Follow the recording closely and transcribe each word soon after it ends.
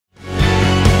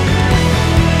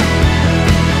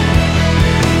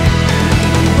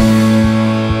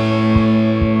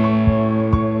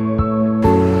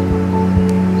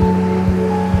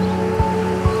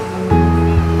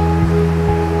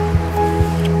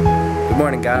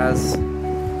morning, guys.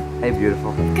 Hey,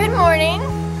 beautiful. Good morning.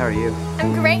 How are you?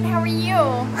 I'm great. How are you?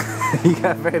 You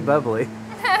got very bubbly.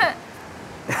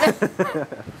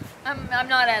 I'm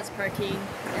not as perky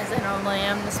as I normally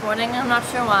am this morning. I'm not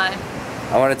sure why.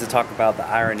 I wanted to talk about the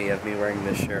irony of me wearing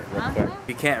this shirt real quick. If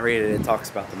you can't read it, it talks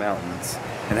about the mountains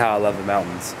and how I love the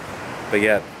mountains. But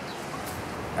yet,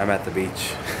 I'm at the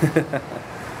beach.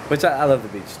 Which I love the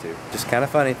beach too. Just kind of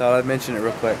funny, thought I'd mention it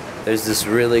real quick. There's this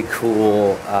really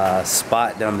cool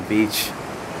spot down the beach.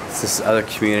 It's this other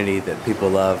community that people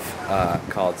love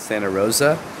called Santa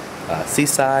Rosa,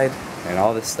 Seaside, and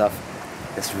all this stuff.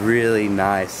 It's really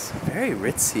nice, very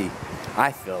ritzy,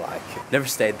 I feel like. Never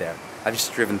stayed there. I've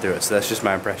just driven through it, so that's just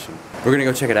my impression. We're gonna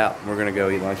go check it out. We're gonna go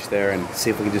eat lunch there and see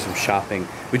if we can do some shopping.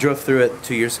 We drove through it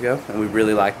 2 years ago, and we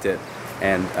really liked it.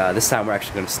 And this time we're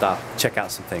actually gonna stop, check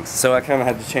out some things. So I kind of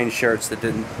had to change shirts that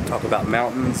didn't talk about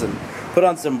mountains and put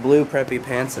on some blue preppy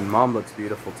pants, and Mom looks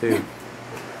beautiful too.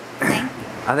 Thank you.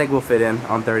 I think we'll fit in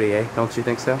on 30A, don't you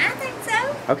think so? I think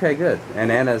so. Okay, good.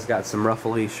 And Anna's got some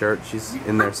ruffly shirt. She's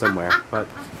in there somewhere, but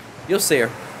you'll see her.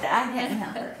 I didn't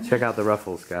know. Check out the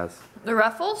ruffles, guys. The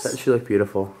ruffles? She look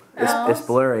beautiful. It's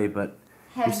blurry, but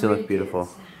you still look beautiful.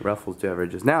 Ruffles do have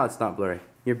ridges. Now it's not blurry.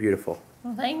 You're beautiful.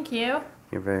 Well, thank you.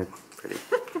 You're very pretty.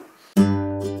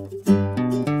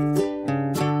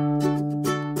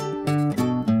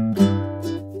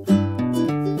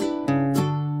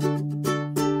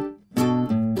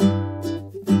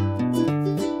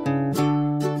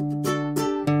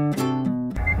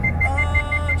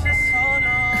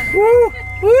 Woo!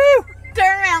 Woo!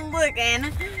 Turn around, look,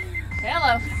 Anna.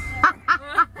 Hello.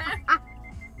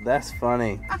 That's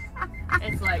funny.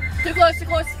 It's like too close, too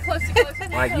close, too close, too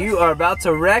close. Like you are about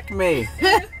to wreck me.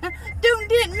 Don't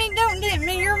get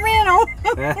me, you're rental.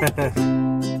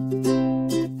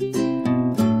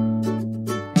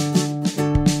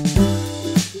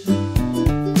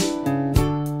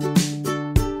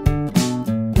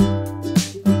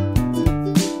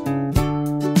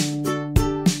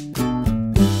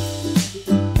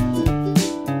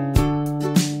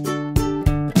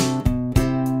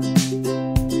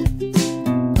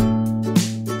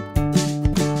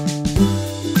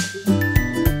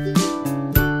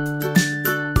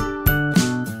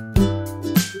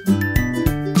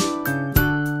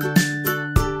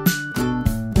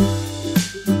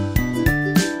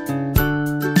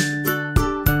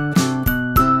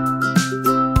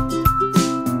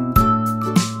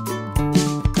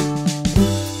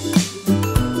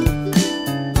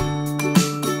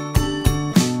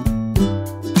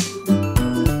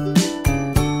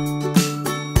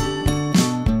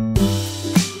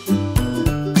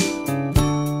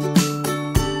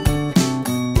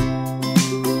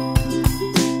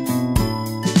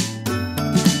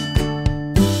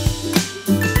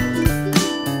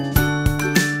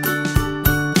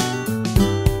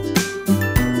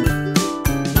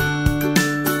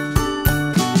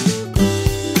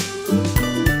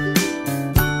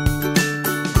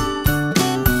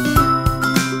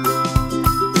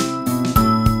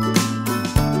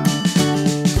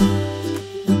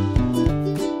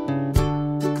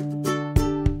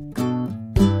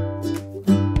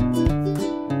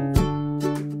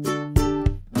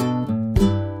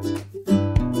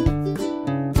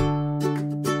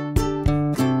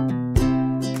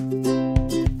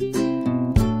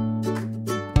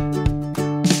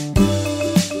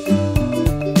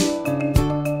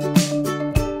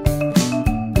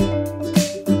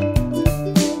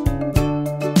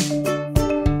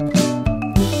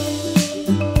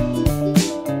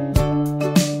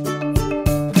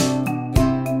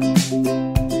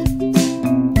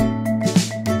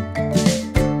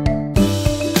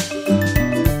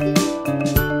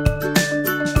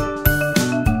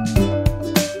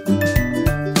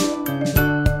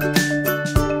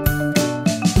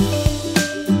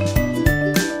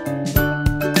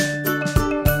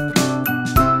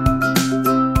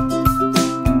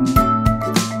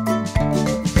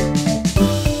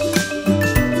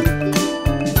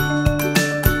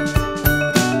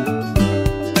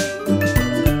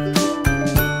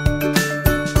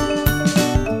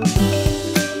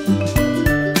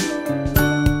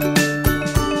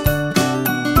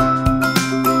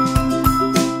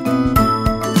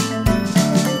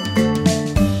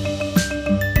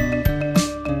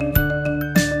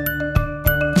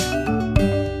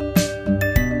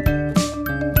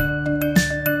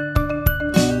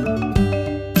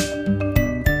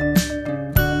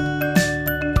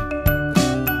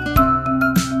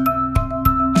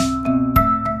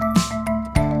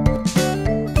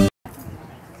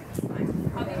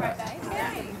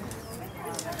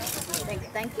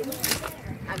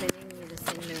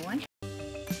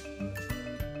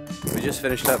 We just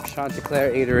finished up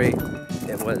Chanticleer Eatery.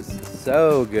 It was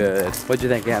so good. What'd you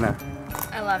think, Anna?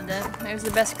 I loved it. It was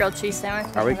the best grilled cheese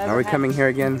sandwich. Are we coming here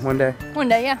again one day? One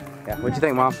day, yeah. Yeah. What'd you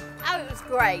think, Mom? Oh, it was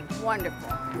great. Wonderful.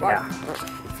 Yeah.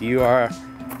 If you are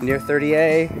near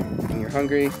 30A and you're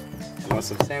hungry and want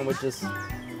some sandwiches,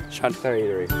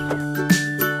 Chanticleer Eatery.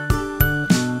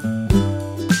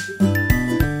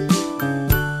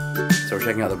 So we're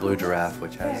checking out the Blue Giraffe,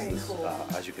 which has this,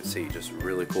 as you can see, just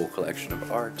really cool collection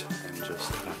of art and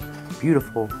just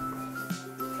beautiful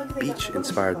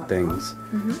beach-inspired things.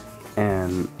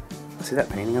 And see that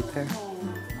painting up there?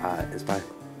 Is by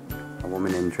a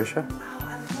woman named Trisha.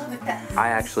 I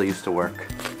actually used to work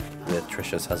with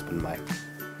Trisha's husband, Mike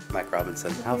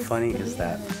Robinson. How funny is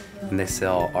that? And they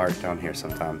sell art down here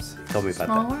sometimes. He told me about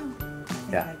Small that. world.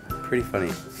 Yeah, pretty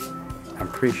funny. I'm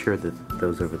pretty sure that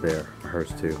those over there are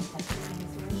hers too.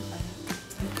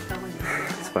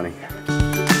 It's funny.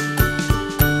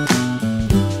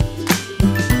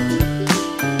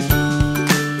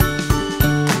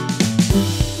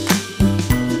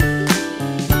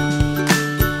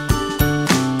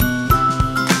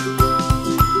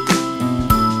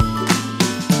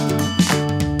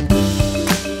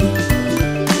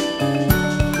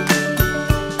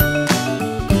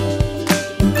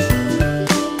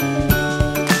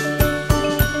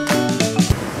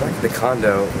 The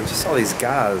condo, we just saw these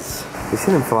guys. You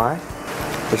seen them fly?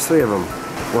 There's 3 of them.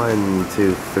 1,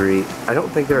 2, 3. I don't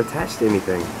think they're attached to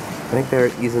anything. I think they're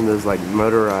using those like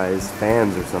motorized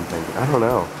fans or something. I don't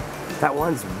know. That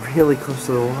one's really close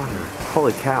to the water.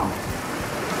 Holy cow.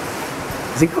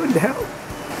 Is he going down?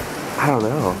 I don't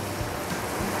know.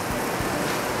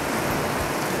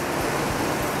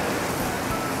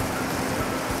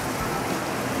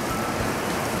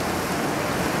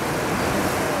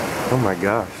 Oh my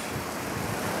gosh.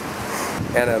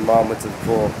 Anna and Mom went to the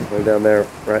pool. They're down there,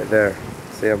 right there.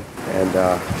 See them? And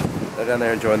they're down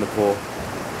there enjoying the pool.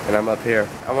 And I'm up here.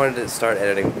 I wanted to start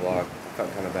editing the vlog. I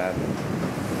felt kind of bad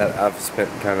that I've spent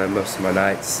kind of most of my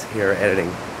nights here editing.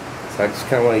 So I just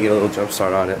kind of want to get a little jump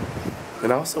start on it.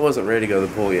 And I also wasn't ready to go to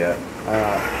the pool yet.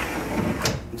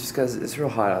 Just because it's real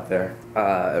hot out there.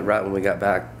 Right when we got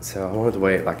back. So I wanted to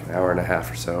wait like an hour and a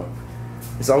half or so.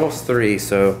 It's almost 3,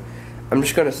 so I'm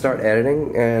just going to start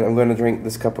editing, and I'm going to drink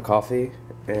this cup of coffee,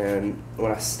 and when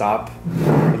I stop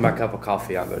with my cup of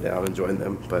coffee, I'll go down and join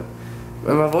them. But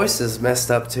my voice is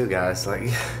messed up too, guys. Like,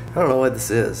 I don't know what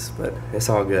this is, but it's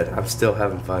all good. I'm still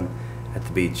having fun at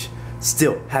the beach.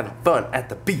 Still having fun at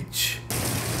the beach.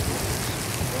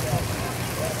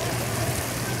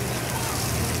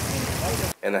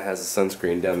 Anna has a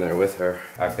sunscreen down there with her.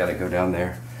 I've got to go down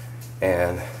there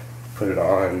and put it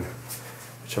on,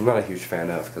 which I'm not a huge fan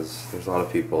of because there's a lot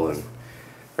of people and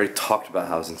I already talked about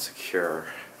how I was insecure,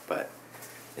 but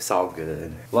it's all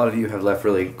good. A lot of you have left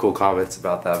really cool comments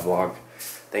about that vlog.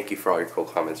 Thank you for all your cool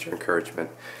comments, your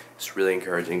encouragement. It's really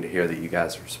encouraging to hear that you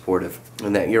guys are supportive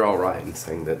and that you're all right in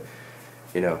saying that,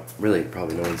 you know, really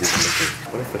probably no one's even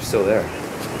looking. What if they're still there?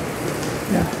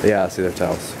 Yeah, I see their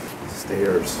tails.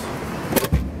 Stairs.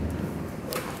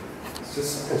 It's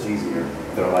just so much easier.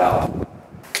 They're loud.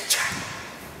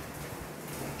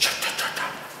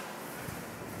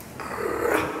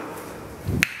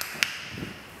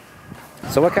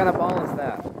 So what kind of ball is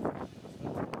that?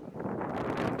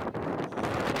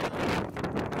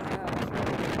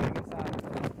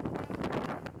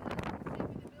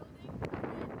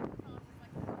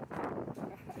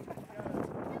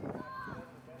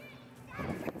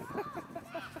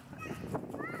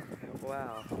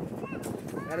 Wow,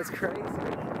 that is crazy.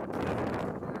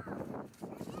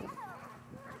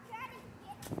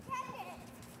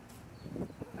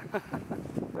 So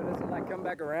does it like come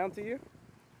back around to you?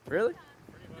 Really?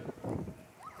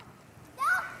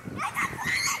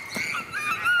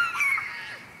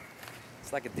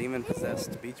 It's like a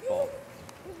demon-possessed beach ball.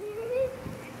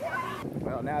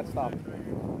 Well, now it's stopped.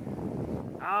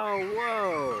 Oh,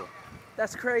 whoa!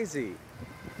 That's crazy.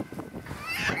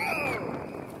 Oh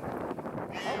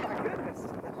my goodness!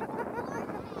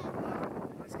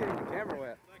 It's getting the camera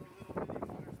wet.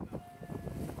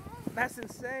 That's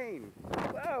insane!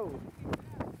 Whoa!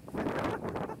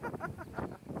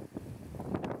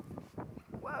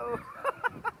 Whoa!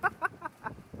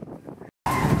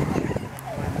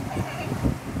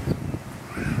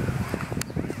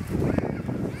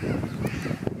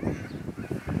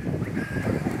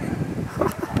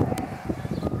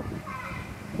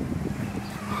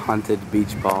 Haunted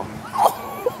beach ball.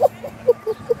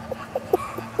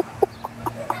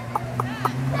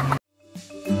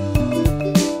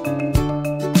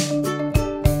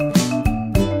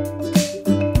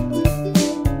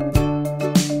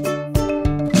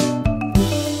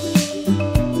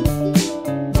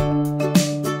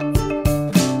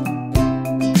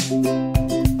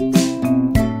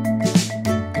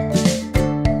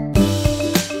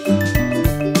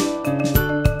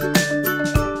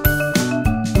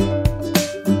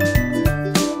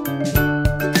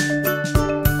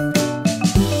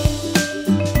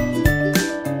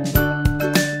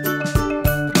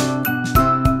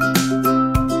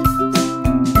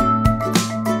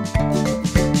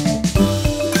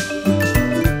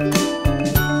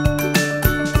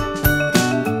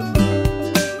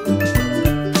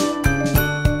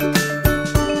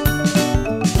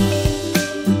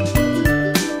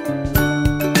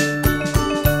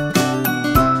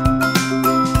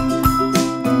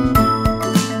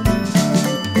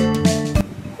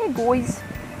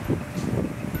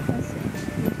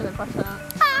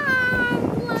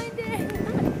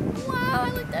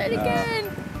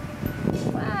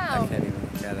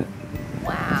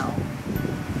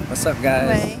 What's up,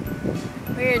 guys?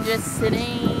 We're just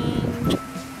sitting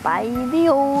by the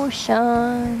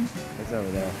ocean. It's over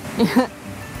there.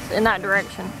 In that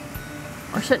direction.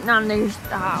 We're sitting on these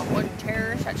wooden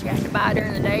chairs that you have to buy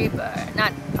during the day, but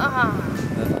not,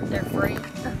 they're free.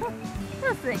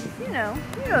 Those things, you know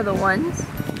the ones.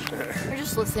 We're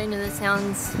just listening to the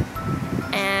sounds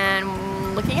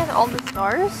and looking at all the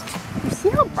stars. You see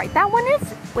how bright that one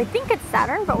is? We think it's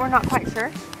Saturn, but we're not quite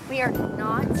sure. We are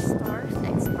not stars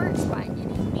experts by any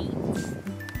means.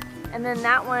 And then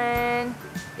that one,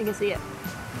 you can see it.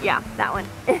 Yeah, that one.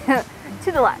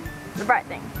 To the left, the bright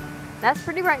thing. That's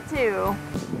pretty bright too.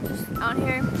 Just out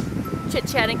here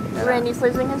chit-chatting. Randy's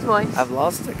losing his voice. I've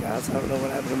lost it, guys. I don't know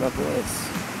what happened to my voice.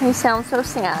 He sounds so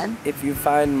sad. If you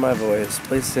find my voice,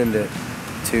 please send it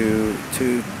to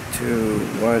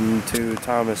 2212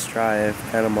 Thomas Drive,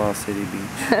 Panama City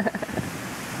Beach.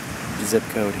 Zip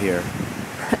code here.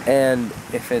 And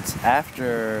if it's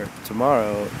after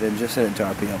tomorrow, then just send it to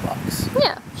our P.O. box.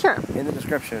 Yeah, sure. In the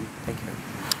description. Thank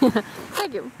you.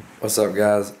 Thank you. What's up,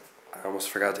 guys? I almost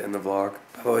forgot to end the vlog.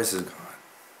 My voice is gone.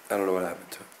 I don't know what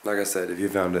happened to it. Like I said, if you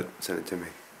found it, send it to me.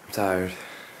 I'm tired,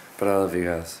 but I love you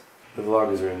guys. The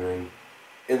vlog is rendering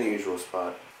in the usual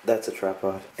spot. That's a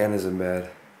tripod. Anna's in bed.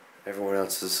 Everyone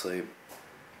else is asleep.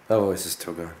 My voice is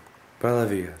still gone. But I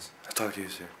love you guys. I'll talk to you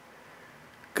soon.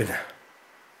 Good night.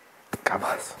 God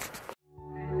bless.